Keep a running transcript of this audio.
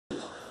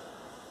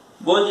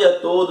Bom dia a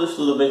todos,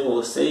 tudo bem com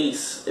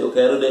vocês? Eu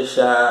quero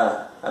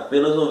deixar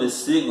apenas um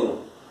versículo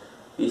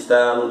que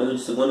está no livro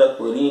de 2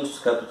 Coríntios,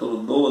 capítulo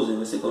 12,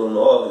 versículo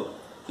 9,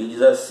 que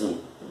diz assim: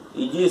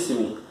 E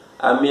disse-me,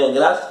 a minha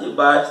graça te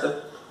basta,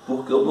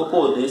 porque o meu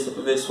poder se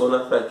aperfeiçoa na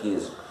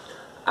fraqueza.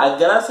 A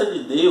graça de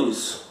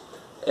Deus,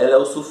 ela é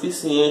o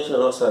suficiente na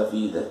nossa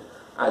vida.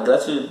 A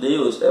graça de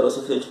Deus é o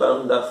suficiente para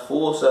nos dar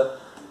força,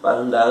 para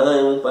nos dar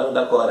ânimo, para nos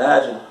dar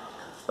coragem,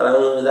 para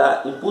nos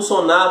dar,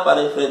 impulsionar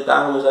para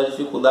enfrentarmos as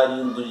dificuldades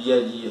do dia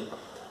a dia.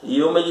 E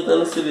eu, meditando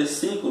nesse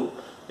versículo,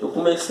 eu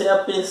comecei a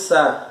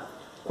pensar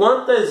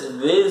quantas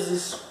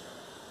vezes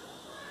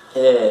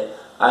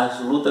as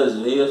lutas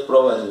veio, as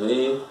provas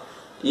veio,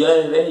 e ao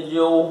invés de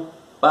eu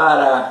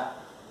parar,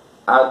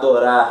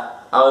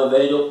 adorar, ao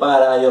invés de eu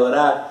parar e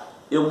orar,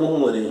 eu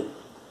murmurei,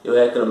 eu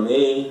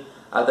reclamei,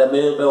 até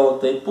mesmo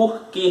perguntei por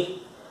quê?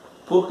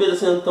 Por que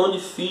está sendo tão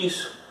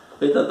difícil?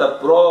 Por que tanta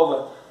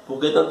prova? Por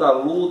que tanta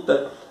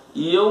luta?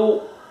 E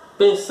eu,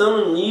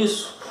 pensando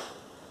nisso,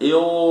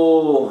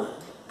 eu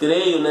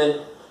creio,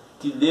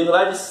 que Deus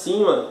lá de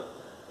cima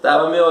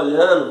estava me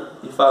olhando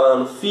e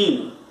falando: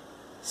 filho,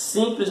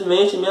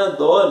 simplesmente me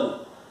adore,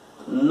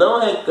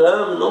 não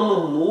reclame, não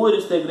murmure,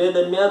 o segredo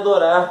é me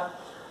adorar.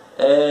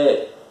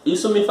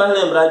 Isso me faz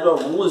lembrar de uma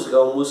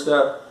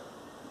música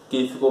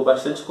que ficou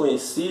bastante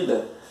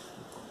conhecida,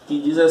 que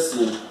diz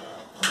assim: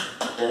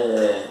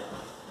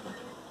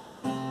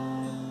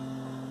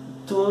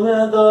 Tu me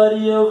adora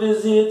e eu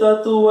visito a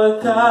tua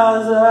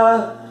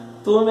casa,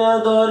 tu me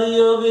adora e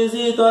eu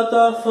visito a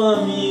tua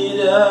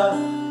família,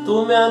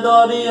 tu me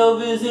adora e eu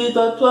visito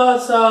a tua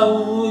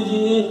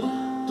saúde,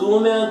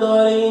 tu me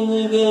adora e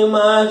ninguém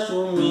mais te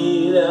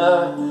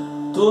humilha,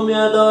 tu me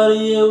adora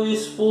e eu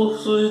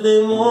expulso os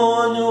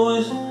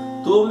demônios,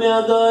 tu me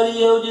adora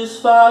e eu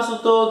desfaço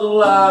todo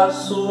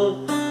laço,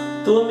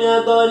 tu me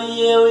adora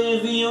e eu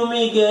envio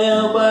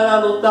Miguel para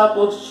lutar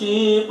por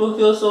ti,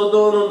 porque eu sou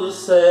dono do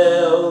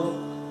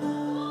céu.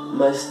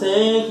 Mas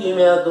tem que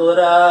me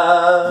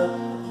adorar,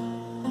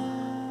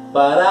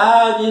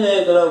 parar de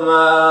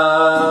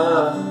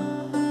reclamar,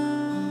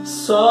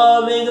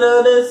 só me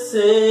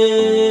engrandecer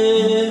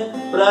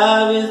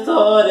pra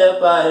vitória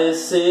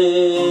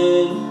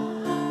aparecer.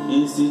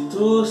 E se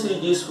tu se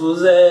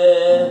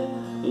dispuser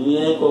e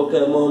em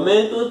qualquer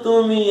momento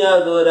tu me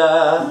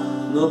adorar,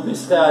 no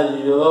piscar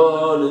de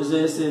olhos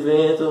esse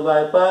vento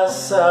vai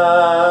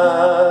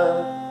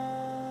passar.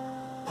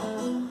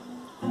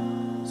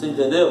 Você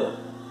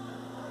entendeu?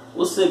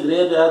 O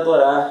segredo é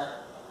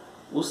adorar.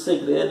 O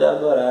segredo é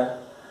adorar.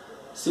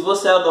 Se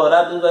você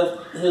adorar, Deus vai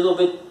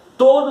resolver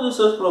todos os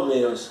seus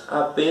problemas.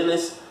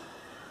 Apenas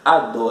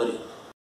adore.